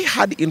I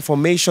had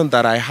information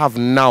that I have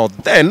now,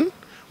 then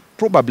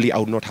probably I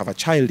would not have a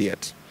child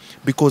yet.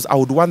 Because I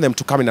would want them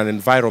to come in an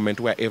environment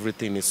where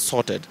everything is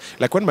sorted.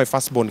 Like when my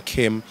firstborn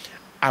came,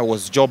 I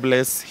was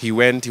jobless. He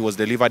was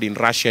delivered in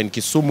Russia, in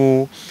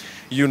Kisumu.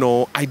 You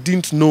know, I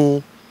didn't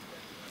know.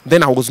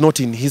 Then I was not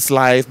in his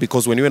life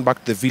because when he went back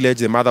to the village,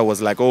 the mother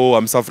was like, oh,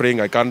 I'm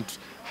suffering. I can't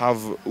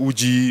have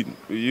uji,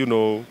 you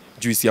know,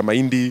 juice ya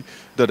mahindi,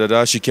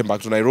 She came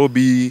back to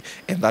Nairobi,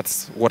 and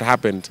that's what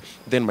happened.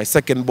 Then my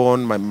second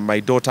born, my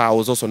daughter, I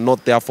was also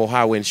not there for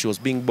her when she was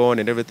being born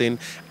and everything.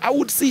 I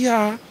would see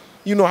her.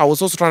 You know, I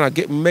was also trying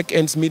to make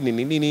ends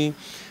meet.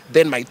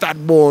 Then my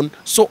third born.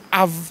 So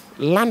I've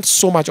learned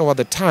so much over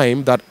the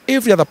time that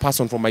every other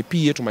person, from my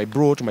PA to my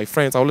bro to my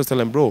friends, I always tell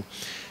them, bro,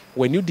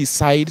 when you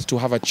decide to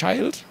have a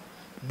child,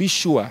 be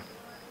sure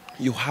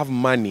you have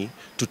money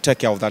to take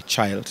care of that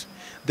child.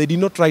 They did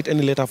not write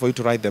any letter for you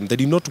to write them. They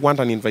did not want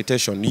an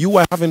invitation. You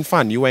were having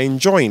fun. You were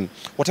enjoying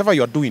whatever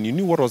you're doing. You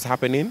knew what was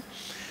happening.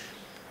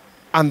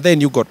 And then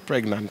you got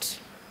pregnant.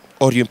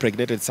 Or you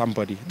impregnated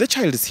somebody. The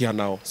child is here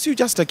now. So you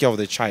just take care of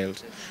the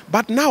child.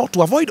 But now,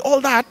 to avoid all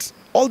that,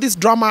 all this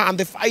drama and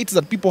the fights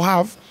that people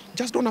have,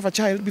 just don't have a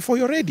child before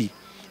you're ready.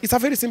 It's a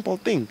very simple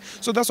thing.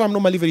 So that's why I'm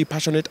normally very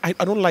passionate. I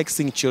don't like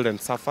seeing children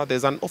suffer.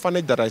 There's an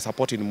orphanage that I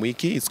support in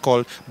Mwiki. It's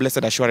called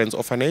Blessed Assurance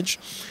Orphanage.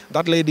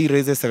 That lady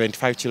raises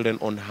 75 children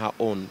on her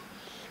own.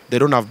 They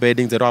don't have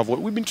beddings. They don't have.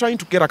 We've been trying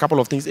to get a couple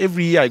of things.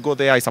 Every year I go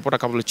there, I support a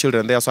couple of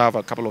children there. So I have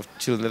a couple of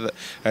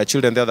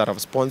children there that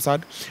I've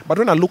sponsored. But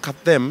when I look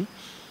at them,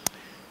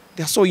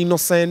 they're so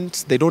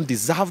innocent. They don't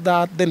deserve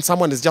that. Then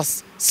someone is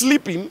just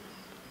sleeping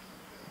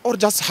or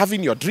just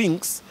having your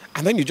drinks.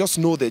 And then you just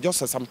know there's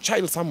just some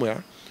child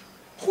somewhere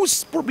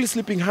who's probably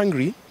sleeping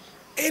hungry,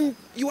 and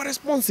you are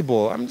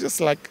responsible. I'm just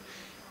like,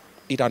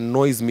 it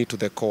annoys me to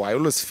the core. I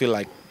always feel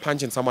like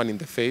punching someone in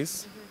the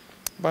face.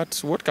 But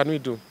what can we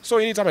do? So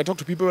anytime I talk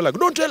to people, like,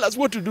 don't tell us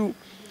what to do.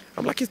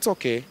 I'm like, it's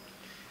okay.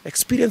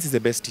 Experience is the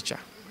best teacher.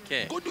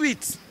 Okay. Go do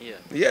it. Yeah.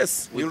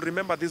 Yes, you'll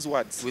remember these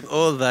words. With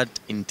all that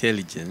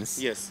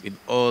intelligence, Yes. with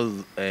all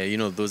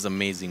those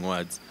amazing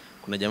words,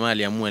 kuna jamaa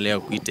aliamua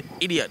leo kuite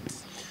idiot.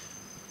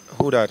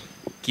 Who that?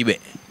 Kibe.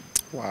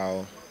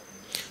 Wow.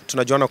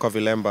 Tunajuana kwa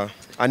vilemba.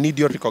 An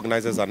idiot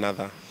recognizes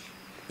another.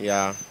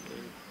 Yeah.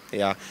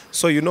 Yeah.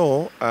 So,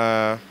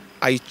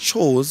 I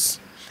chose,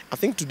 I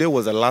think today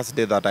was the last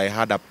day that I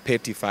had a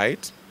petty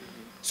fight.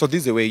 So this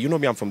is the way,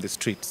 me, I'm from the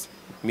streets.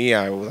 Me,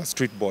 I was a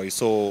street boy.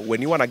 So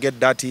when you want to get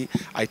dirty,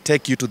 I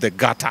take you to the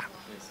gutter.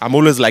 I'm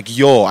always like,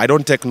 yo, I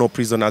don't take no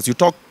prisoners. You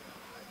talk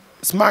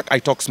smack, I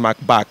talk smack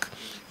back.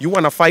 You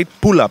want to fight,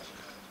 pull up.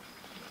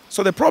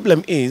 So the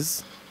problem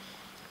is,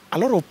 a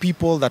lot of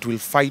people that will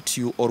fight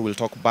you or will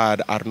talk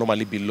bad are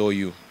normally below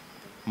you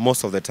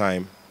most of the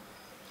time.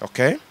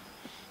 Okay?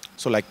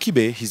 So like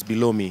Kibe, he's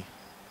below me.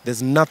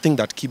 There's nothing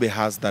that Kibe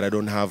has that I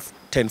don't have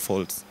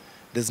tenfold.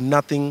 There's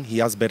nothing he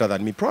has better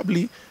than me.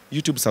 Probably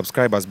YouTube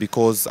subscribers,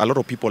 because a lot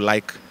of people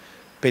like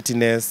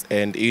pettiness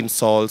and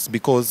insults,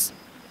 because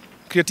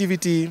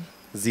creativity,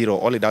 zero.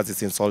 All he does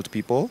is insult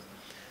people.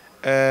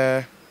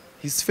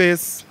 His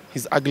face,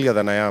 he's uglier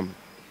than I am.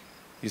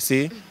 You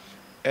see?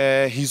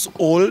 He's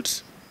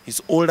old. He's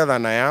older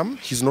than I am.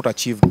 He's not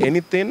achieved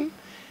anything.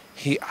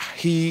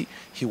 He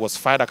was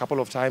fired a couple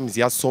of times.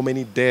 He has so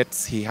many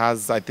debts. He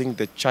has, I think,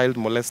 the child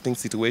molesting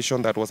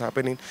situation that was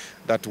happening,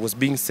 that was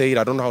being said.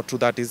 I don't know how true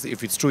that is.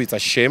 If it's true, it's a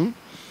shame.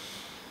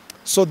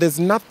 So there's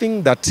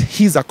nothing that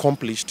he's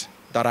accomplished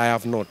that I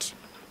have not.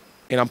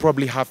 And I'm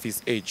probably half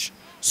his age.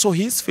 So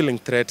he's feeling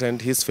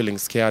threatened. He's feeling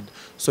scared.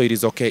 So it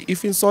is okay.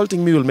 If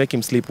insulting me will make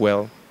him sleep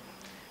well,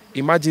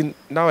 imagine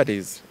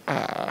nowadays,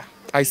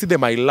 I see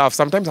them, I laugh.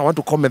 Sometimes I want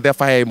to comment their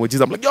fire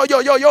emojis. I'm like, yo, yo,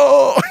 yo,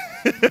 yo.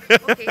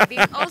 Okay,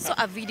 there's also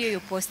a video you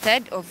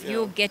posted of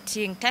you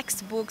getting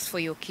textbooks for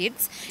your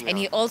kids, and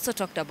he also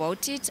talked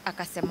about it.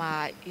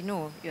 Akasema, you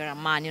know, you're a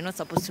man, you're not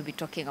supposed to be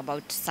talking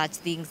about such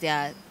things. They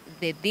are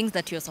the things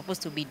that you're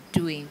supposed to be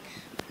doing.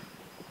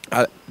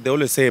 They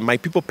always say, my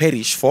people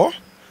perish for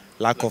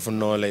lack of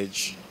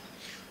knowledge.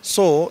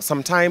 So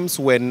sometimes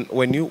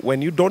when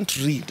you don't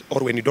read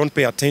or when you don't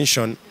pay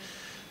attention,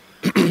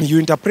 you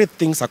interpret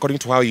things according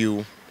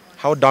to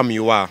how dumb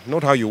you are,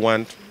 not how you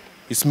want.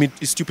 It's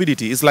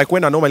stupidity. It's like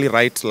when I normally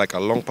write like a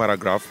long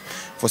paragraph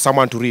for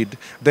someone to read,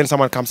 then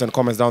someone comes and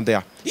comments down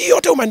there,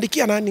 yote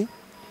umeandikia nani?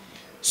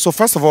 So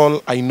first of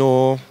all, I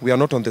know we are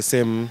not on the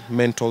same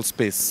mental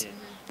space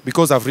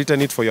because I've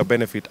written it for your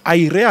benefit.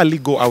 I rarely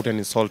go out and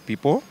insult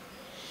people.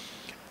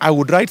 I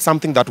would write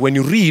something that when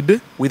you read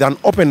with an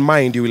open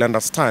mind, you will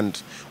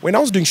understand. When I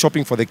was doing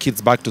shopping for the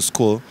kids back to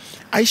school,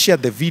 I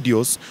shared the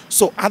videos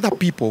so other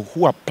people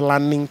who are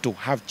planning to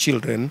have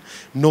children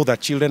know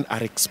that children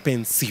are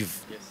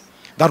expensive. Yes.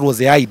 That was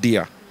the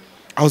idea.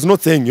 I was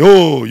not saying,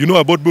 yo, you know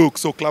I bought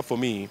books, so clap for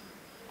me.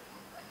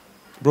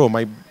 Bro,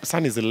 my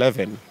son is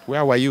 11.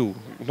 Where were you?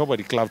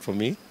 Nobody clapped for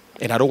me.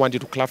 And I don't want you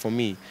to clap for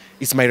me.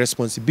 It's my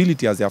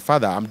responsibility as their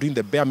father. I'm doing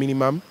the bare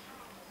minimum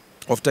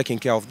of taking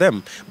care of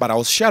them. But I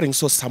was sharing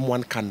so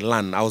someone can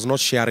learn. I was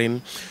not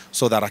sharing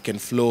so that I can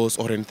floss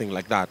or anything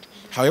like that.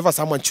 However,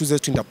 someone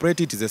chooses to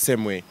interpret it is the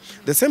same way.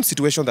 The same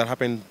situation that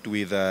happened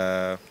with,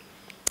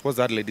 what's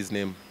that lady's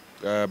name?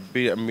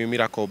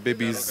 Miracle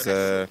Babies,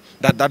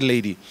 that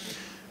lady.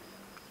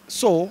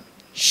 So,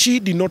 she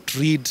did not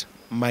read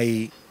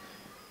my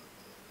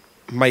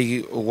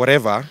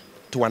whatever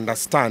to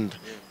understand.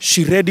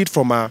 She read it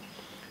from a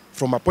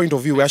point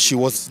of view where she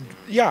was,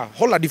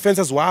 all her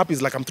defenses were up.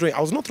 It's like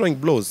I was not throwing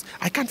blows.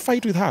 I can't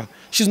fight with her.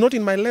 She's not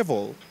in my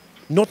level.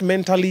 Not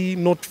mentally,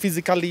 not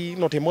physically,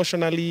 not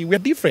emotionally. We're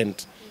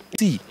different.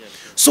 See?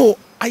 So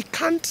I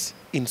can't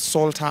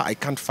insult her. I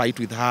can't fight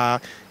with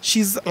her.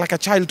 She's like a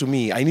child to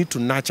me. I need to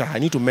nurture her. I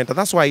need to mentor.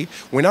 That's why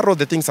when I wrote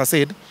the things I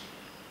said,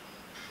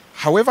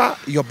 however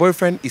your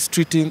boyfriend is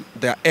treating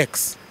their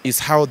ex is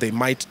how they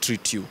might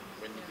treat you.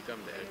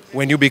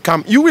 You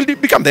will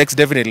become the ex,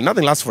 definitely.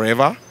 Nothing lasts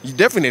forever. You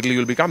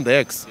will become the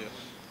ex. Yeah.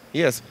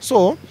 Yes.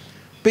 So,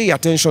 pay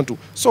attention to.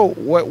 So,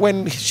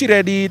 when she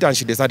read it and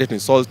she decided to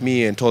insult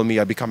me and told me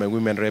I become a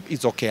women rep,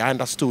 it's okay. I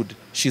understood.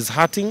 She's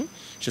hurting.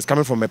 She's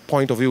coming from a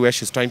point of view where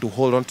she's trying to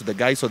hold on to the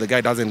guy so the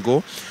guy doesn't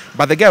go.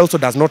 But the guy also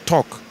does not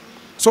talk.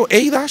 So,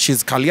 either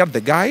she's cleared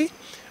the guy,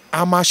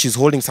 ama she's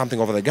holding something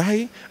over the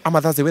guy,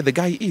 ama that's the way the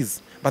guy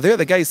is. But the way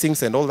the guy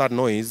sings and all that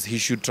noise, he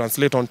should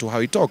translate on to how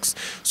he talks.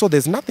 So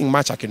there's nothing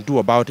much I can do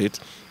about it.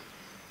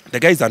 The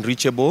guy is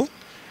unreachable,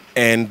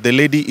 and the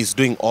lady is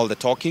doing all the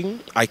talking.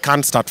 I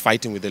can't start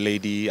fighting with the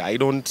lady. I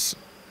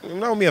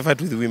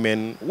fight with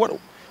women. What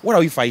are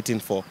we fighting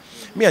for?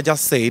 Me, I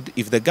just said,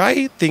 if the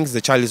guy thinks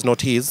the child is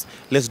not his,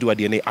 let's do a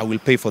DNA. I will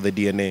pay for the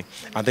DNA.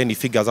 And then he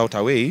figures out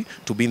a way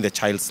to be in the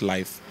child's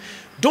life.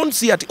 Don't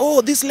see it,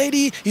 oh, this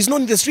lady is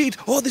not in the street.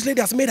 Oh, this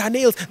lady has made her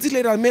nails. This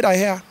lady has made her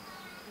hair.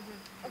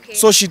 Okay.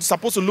 So she's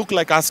supposed to look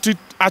like a street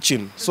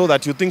urchin so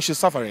that you think she's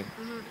suffering.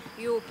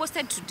 You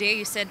posted today,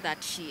 you said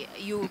that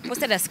you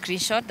posted a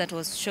screenshot that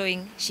was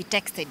showing she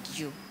texted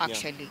you,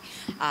 actually.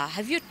 Yeah.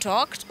 Have you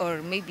talked,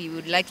 or maybe you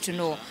would like to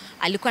know,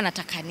 alikuwa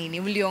nataka nini?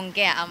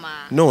 Uliongea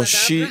ama? No,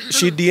 she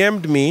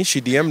DM'd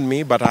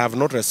me, but I have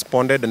not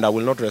responded, and I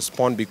will not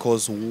respond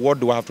because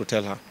what do I have to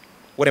tell her?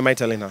 What am I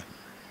telling her?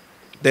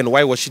 Then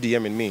why was she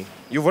DMing me?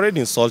 You've already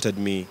insulted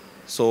me.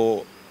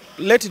 So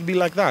let it be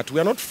like that. We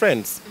are not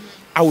friends.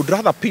 I would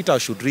rather Peter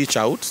should reach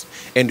out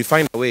and we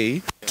find a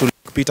way to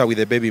link Peter with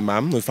the baby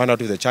mom. We find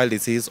out if the child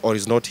is his or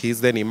is not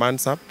his. Then he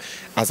mans up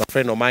as a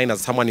friend of mine,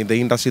 as someone in the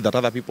industry that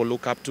other people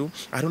look up to.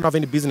 I don't have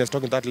any business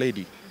talking to that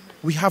lady.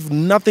 We have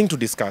nothing to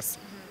discuss.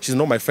 She's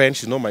not my friend.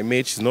 She's not my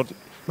mate. She's not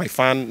my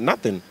fan.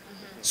 Nothing.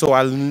 So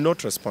I'll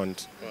not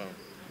respond. Wow.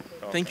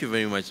 Thank you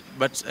very much.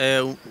 But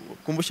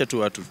kumbusha tu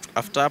watu.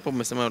 After hapo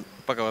umesema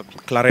mpaka wapi?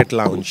 Claret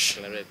Lounge.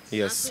 Claret.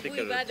 Yes.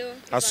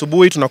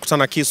 Asubuhi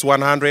tunakutana Kiss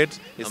 100.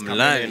 Is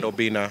coming and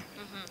Obina.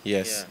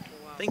 Yes. Yeah.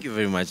 Wow. Thank you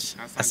very much.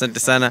 Asante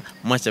sana.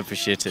 Much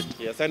appreciated.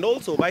 Yes. And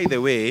also, by the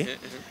way,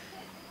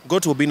 go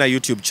to Obina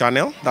YouTube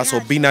channel. That's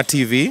Obina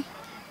TV.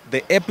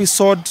 The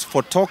episode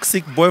for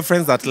toxic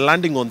boyfriends that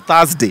landing on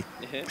Thursday.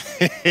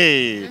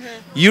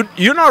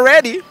 You're not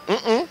ready.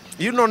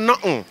 You know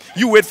nothing.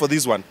 You wait for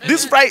this one.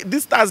 This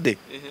Thursday.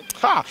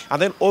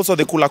 And then also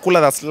the Kula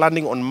Kula that's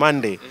landing on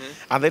Monday.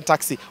 And then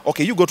taxi.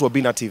 Okay, you go to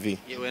Obina TV.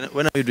 Yeah,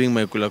 when are you doing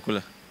my Kula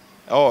Kula?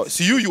 Oh,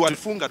 so you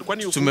alifunga.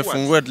 Kwani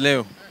tumefungua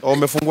leo. Oh,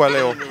 umefungua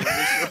leo.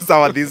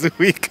 Sawa this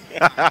week.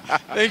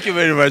 Thank you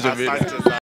very much, Obina.